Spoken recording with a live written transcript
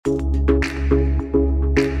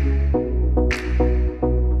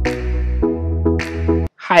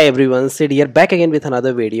Hi everyone, Sid here back again with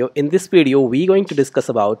another video. In this video, we're going to discuss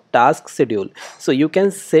about task schedule. So you can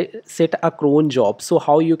set a cron job. So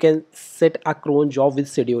how you can set a cron job with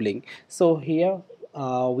scheduling. So here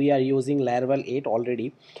we are using Laravel 8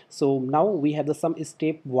 already. So now we have the some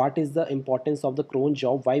step. What is the importance of the cron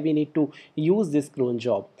job? Why we need to use this cron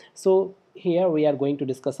job? So here we are going to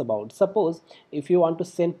discuss about, suppose if you want to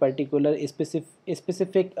send particular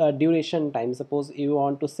specific duration time. Suppose you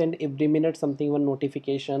want to send every minute something, one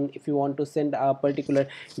notification. If you want to send a particular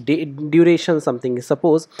duration something,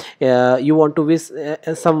 suppose you want to wish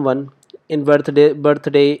someone in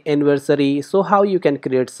birthday anniversary. So how you can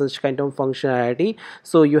create such kind of functionality?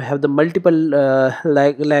 So you have the multiple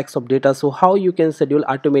lakhs of data. So how you can schedule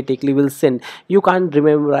automatically will send. You can't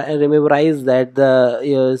memorize that the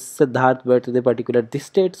Siddharth birthday particular this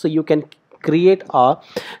date. So you can create a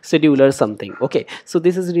scheduler something. Okay, so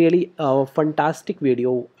this is really a fantastic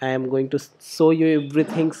video. I am going to show you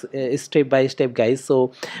everything step by step, guys.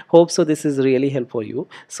 So hope so this is really helpful for you.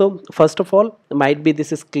 So first of all, might be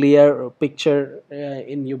this is clear picture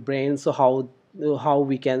in your brain. So how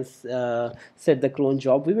we can set the cron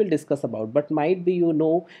job we will discuss about, but might be you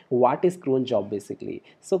know what is cron job basically.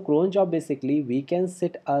 So cron job basically we can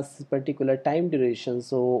set a particular time duration.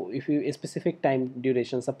 So if you a specific time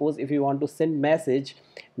duration, suppose if you want to send message,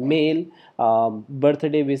 mail,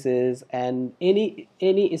 birthday wishes, and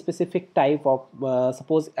any specific type of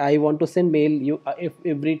suppose I want to send mail you if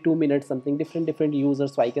every 2 minutes something different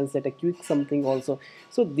users, so I can set a quick something also.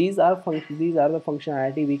 So these are the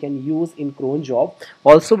functionality we can use in cron job.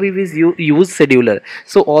 Also we will use scheduler.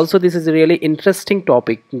 So also this is a really interesting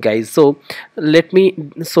topic, guys. So let me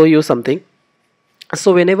show you something.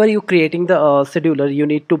 So whenever you creating the scheduler, you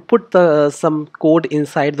need to put the some code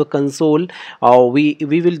inside the console. We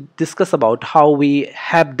will discuss about how we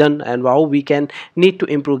have done and how we can need to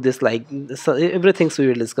improve this, like so everything we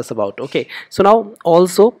will discuss about. Okay, so now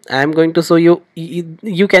also I am going to show you.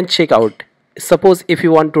 You can check out. Suppose if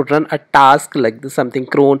you want to run a task like this, something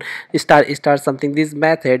cron start something, this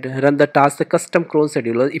method run the task, the custom cron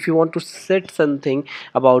scheduler. If you want to set something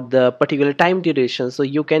about the particular time duration, so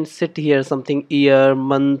you can set here something year,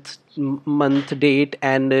 month, date,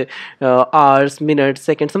 and hours, minutes,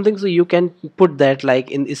 seconds, something. So you can put that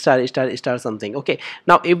like in star something. Okay,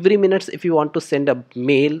 now every minutes if you want to send a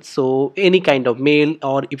mail, so any kind of mail,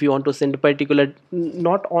 or if you want to send a particular,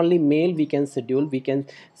 not only mail we can schedule, we can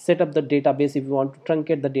set up the database if you want to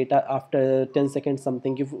truncate the data after 10 seconds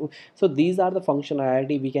something. If so, these are the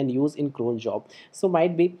functionality we can use in cron job. So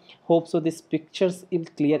might be hope so this pictures is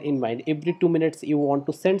clear in mind. Every 2 minutes you want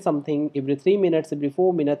to send something, every 3 minutes, every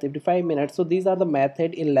 4 minutes, every 5 minutes. So these are the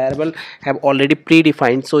method in Laravel have already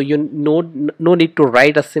predefined. So you no need to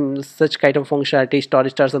write a such kind of functionality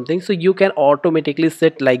star something. So you can automatically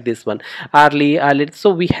set like this one, early. So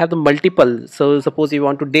we have the multiple. So suppose you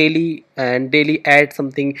want to daily add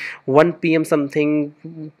something, 1 p.m. something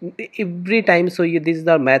every time. So this is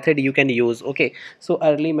the method you can use. Okay, so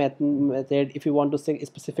early method if you want to set a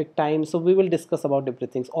specific time. So we will discuss about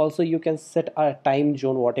different things. Also you can set a time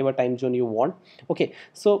zone, whatever time zone you want. Okay,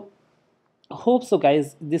 so hope so,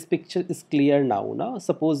 guys, this picture is clear now.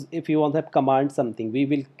 Suppose if you want to have command something, we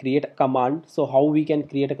will create a command. So how we can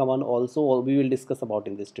create a command also, or we will discuss about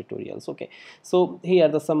in this tutorials. Okay, so here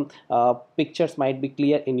the some pictures might be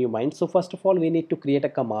clear in your mind. So first of all we need to create a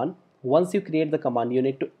command. Once you create the command, you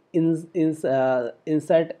need to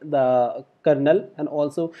insert the kernel, and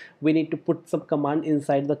also we need to put some command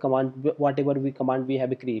inside the command. Whatever command we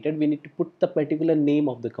have created, we need to put the particular name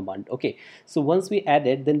of the command. Okay, so once we add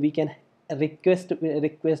it, then we can request.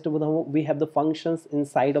 We have the functions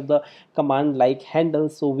inside of the command like handle.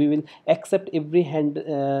 So we will accept every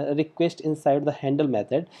request inside the handle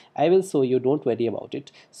method. I will show you, don't worry about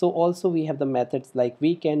it. So also we have the methods like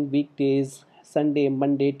weekend, weekdays, Sunday,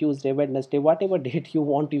 Monday, Tuesday, Wednesday, whatever date you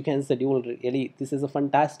want you can schedule. Really, this is a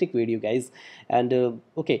fantastic video, guys. And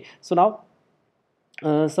okay, so now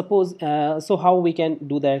suppose so how we can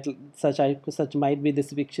do that, such might be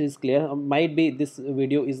this picture is clear, might be this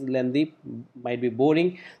video is lengthy, might be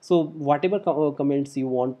boring. So whatever comments you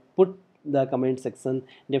want, put the comment section.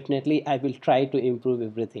 Definitely I will try to improve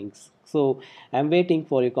everything. So I'm waiting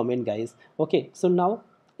for your comment, guys. Okay, so now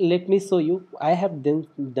let me show you. I have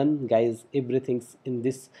done guys everything in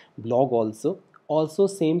this blog also.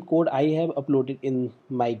 Same code I have uploaded in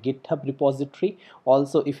my GitHub repository.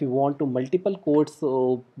 Also if you want to multiple codes,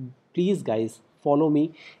 so please guys follow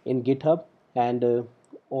me in GitHub, and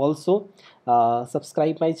also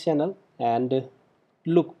subscribe my channel. And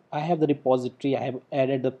look, I have the repository. I have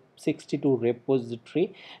added the 62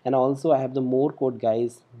 repository, and also I have the more code,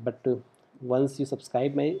 guys. But once you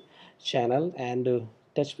subscribe my channel and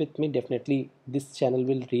touch with me, definitely this channel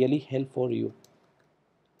will really help for you.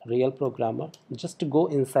 Real Programmer, just to go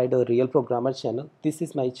inside the Real Programmer channel. This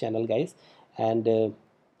is my channel, guys, and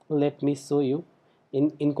let me show you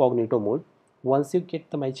in incognito mode. Once you get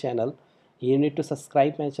to my channel, you need to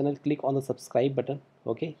subscribe my channel. Click on the subscribe button.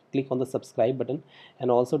 Okay, click on the subscribe button, and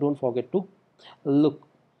also don't forget to look.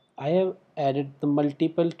 I have added the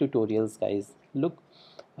multiple tutorials, guys. Look,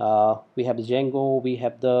 we have Django, we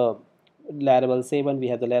have the Laravel 7, we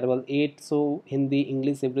have the Laravel 8. So Hindi,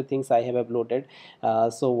 English, everything I have uploaded.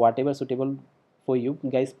 So whatever suitable for you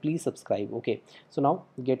guys, please subscribe. Okay, so now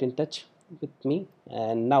get in touch with me,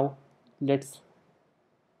 and now let's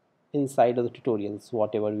inside of the tutorials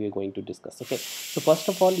whatever we are going to discuss. Okay, so first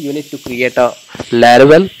of all, you need to create a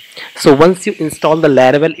Laravel. So once you install the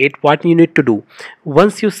Laravel 8, what you need to do,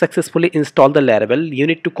 once you successfully install the Laravel, you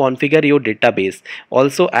need to configure your database.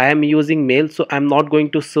 Also, I am using mail, so I'm not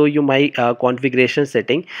going to show you my configuration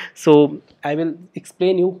setting. So I will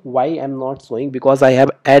explain you why I'm not showing, because I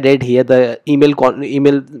have added here the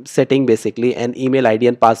email setting basically, and email ID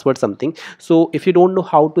and password something. So if you don't know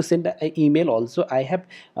how to send an email, also I have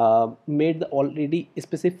made the already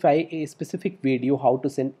specify a specific video how to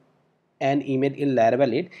send an email in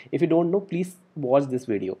Laravel 8. If you don't know, please watch this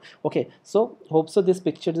video. Okay, so hope so this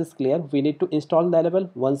picture is clear. We need to install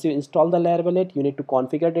Laravel. Once you install the Laravel 8, you need to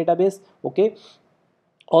configure database. Okay,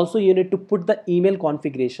 also you need to put the email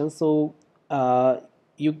configuration. So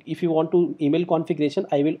if you want to email configuration,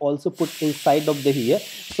 I will also put inside of the here,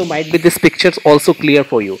 so might be this pictures also clear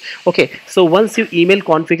for you. Okay, so once you email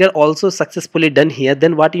configure also successfully done here,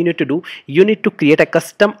 then what you need to do, you need to create a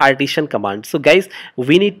custom Artisan command. So guys,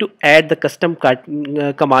 we need to add the custom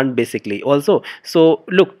command basically also. So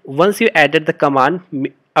look, once you added the command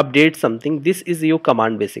update something, this is your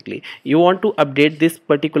command basically. You want to update this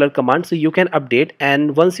particular command, so you can update.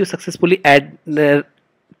 And once you successfully add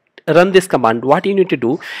run this command, what you need to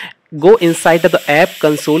do, go inside of the app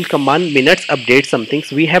console command minutes update something.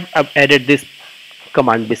 So we have added this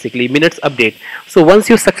command basically, minutes update. So once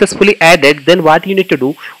you successfully added, then what you need to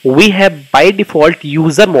do, we have by default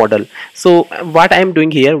user model. So what I am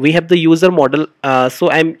doing here, we have the user model.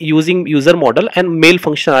 So I'm using user model and mail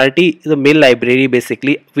functionality, the mail library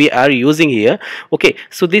basically we are using here. Okay,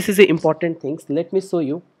 so this is the important things. Let me show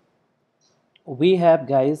you. We have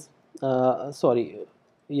guys, sorry,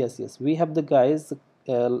 yes, we have the guys,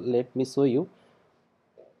 let me show you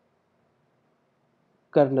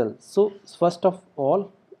kernel. So first of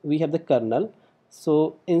all, we have the kernel.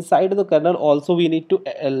 So inside of the kernel also we need to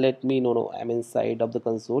let me no I'm inside of the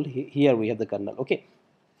console. Here we have the kernel. Okay,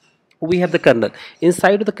 we have the kernel.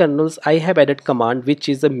 Inside of the kernels, I have added command which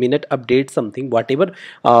is a minute update something, whatever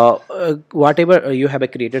you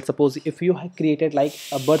have created. Suppose if you have created like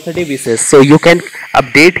a birthday basis, so you can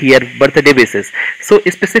update here birthday basis. So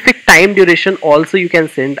a specific time duration also you can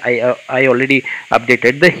send. I already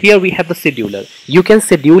updated the. Here we have the scheduler. You can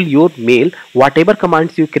schedule your mail, whatever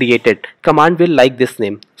commands you created, command will like this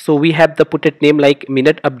name. So we have the put it name like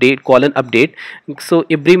minute update colon update. So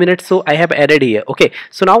every minute, so I have added here. Okay,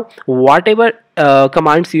 so now whatever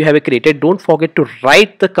commands you have created, don't forget to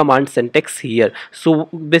write the command syntax here. So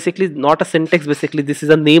basically not a syntax, basically this is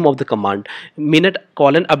the name of the command, minute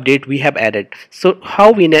colon update we have added. So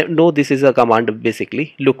how we know this is a command,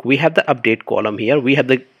 basically look, we have the update column here, we have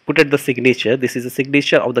the put at the signature, this is the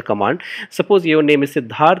signature of the command. Suppose your name is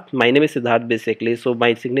Siddharth, my name is Siddharth basically, so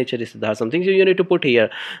my signature is Siddharth something, so you need to put here.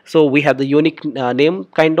 So we have the unique name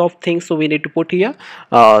kind of thing, so we need to put here.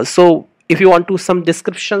 So if you want to some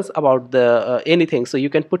descriptions about the anything, so you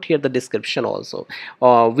can put here the description also.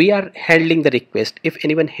 We are handling the request. If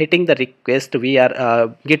anyone hitting the request, we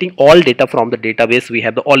are getting all data from the database we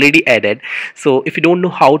have already added. So if you don't know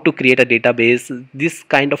how to create a database, this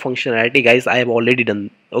kind of functionality guys I have already done.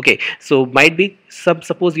 Okay, so might be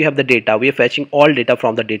suppose you have the data, we are fetching all data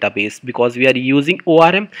from the database because we are using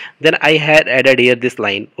ORM. Then I had added here this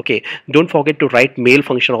line. Okay, don't forget to write mail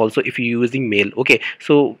function also if you're using mail. Okay,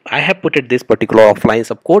 so I have put it this particular offline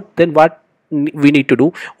subcode. Then what we need to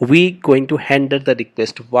do, we going to handle the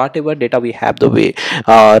request whatever data we have the way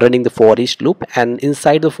running the for each loop, and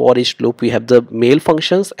inside the for each loop we have the mail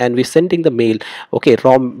functions and we sending the mail. Okay,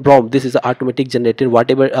 rom this is automatic generated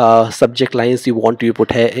whatever subject lines you want to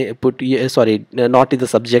put sorry, not in the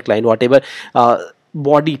subject line, whatever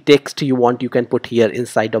body text you want, you can put here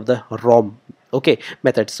inside of the rom. okay,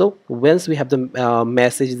 method. So once we have the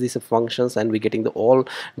message, these are functions, and we're getting the all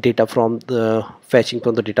data from the fetching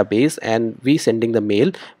from the database, and we sending the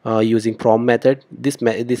mail using from method. This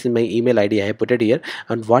is my email id, I have put it here,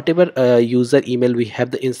 and whatever user email we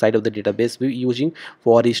have the inside of the database, we using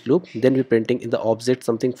for each loop. Then we printing in the object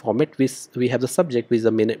something format. We have the subject with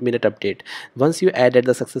the minute update. Once you added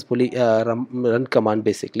the successfully run command,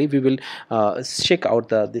 basically we will check out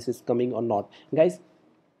the this is coming or not, guys.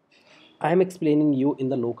 I am explaining you in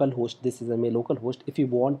the local host. This is a my local host. If you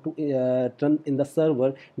want to run in the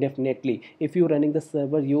server, definitely. If you running the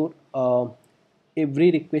server, your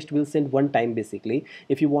every request will send one time, basically.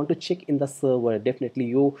 If you want to check in the server, definitely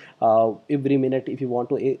you every minute. If you want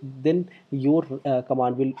to, then your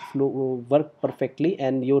command will work perfectly,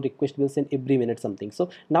 and your request will send every minute something.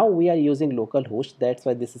 So now we are using local host. That's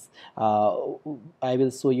why this is. I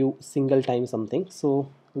will show you single time something. So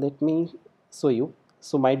let me show you.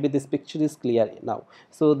 So might be this picture is clear now.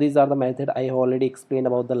 So these are the method I have already explained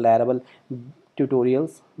about the Laravel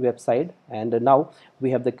tutorials website, and now we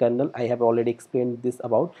have the kernel. I have already explained this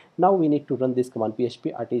about. Now we need to run this command,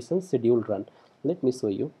 php artisan schedule run. Let me show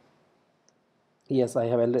you. Yes, I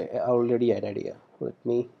have already added here. Let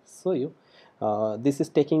me show you. This is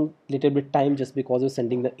taking little bit time just because of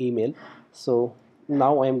sending the email. So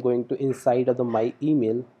now I am going to inside of the my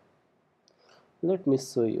email. Let me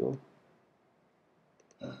show you.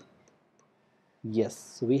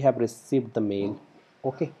 Yes, we have received the mail.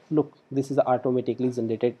 Okay, look, this is automatically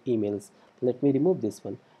generated emails. Let me remove this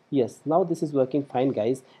one. Yes, now this is working fine,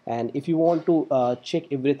 guys. And if you want to check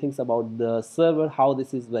everything about the server, how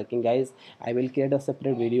this is working, guys, I will create a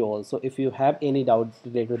separate video also. If you have any doubt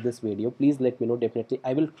related to this video, please let me know. Definitely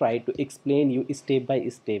I will try to explain you step by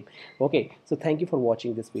step. Okay, so thank you for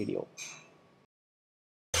watching this video.